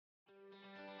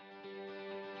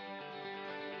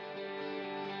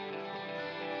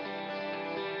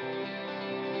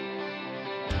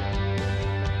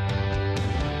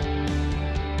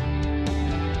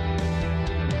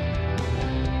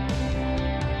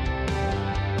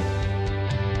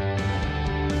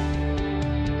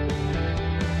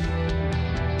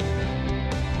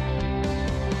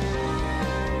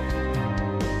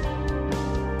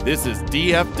This is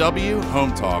DFW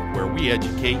Home Talk, where we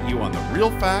educate you on the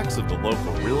real facts of the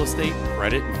local real estate,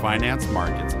 credit, and finance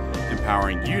markets,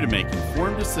 empowering you to make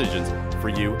informed decisions for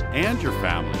you and your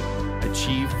family.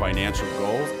 Achieve financial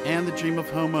goals and the dream of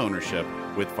home ownership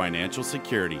with financial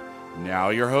security.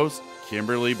 Now your host,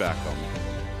 Kimberly Beckham.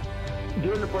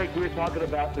 During the break, we were talking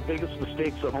about the biggest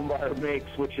mistakes a home buyer makes,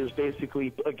 which is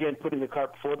basically, again, putting the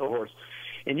cart before the horse.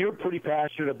 And you're pretty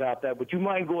passionate about that. Would you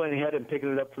mind going ahead and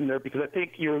picking it up from there? Because I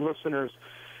think your listeners,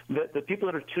 the people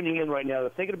that are tuning in right now, they're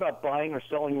thinking about buying or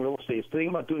selling real estate, thinking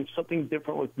about doing something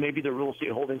different with maybe their real estate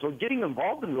holdings, or getting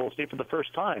involved in real estate for the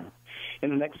first time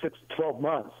in the next 6 to 12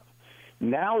 months.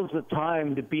 Now is the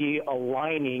time to be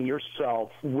aligning yourself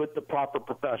with the proper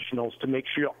professionals to make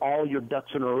sure all your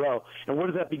ducks in a row. And where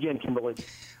does that begin, Kimberly?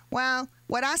 Well,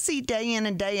 what I see day in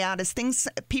and day out is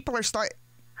people are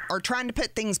trying to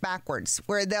put things backwards,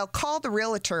 where they'll call the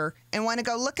realtor and want to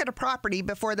go look at a property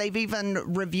before they've even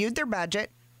reviewed their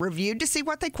budget, reviewed to see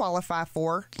what they qualify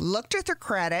for, looked at their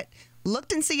credit,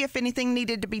 looked and see if anything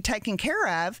needed to be taken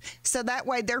care of, so that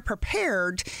way they're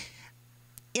prepared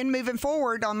in moving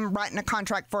forward on writing a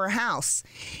contract for a house.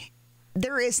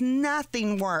 There is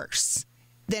nothing worse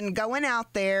than going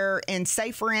out there and,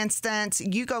 say, for instance,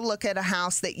 you go look at a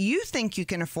house that you think you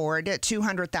can afford at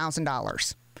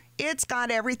 $200,000. It's got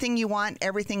everything you want.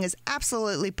 Everything is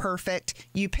absolutely perfect.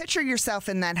 You picture yourself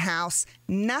in that house.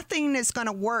 Nothing is going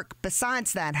to work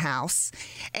besides that house,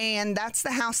 and that's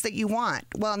the house that you want.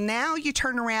 Well, now you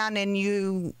turn around and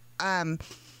you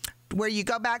where you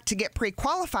go back to get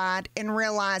pre-qualified and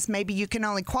realize maybe you can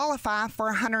only qualify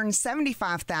for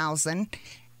 $175,000,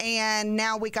 and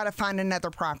now we got to find another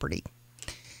property.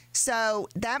 So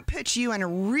that puts you in a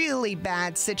really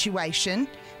bad situation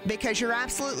because you're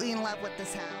absolutely in love with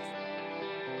this house.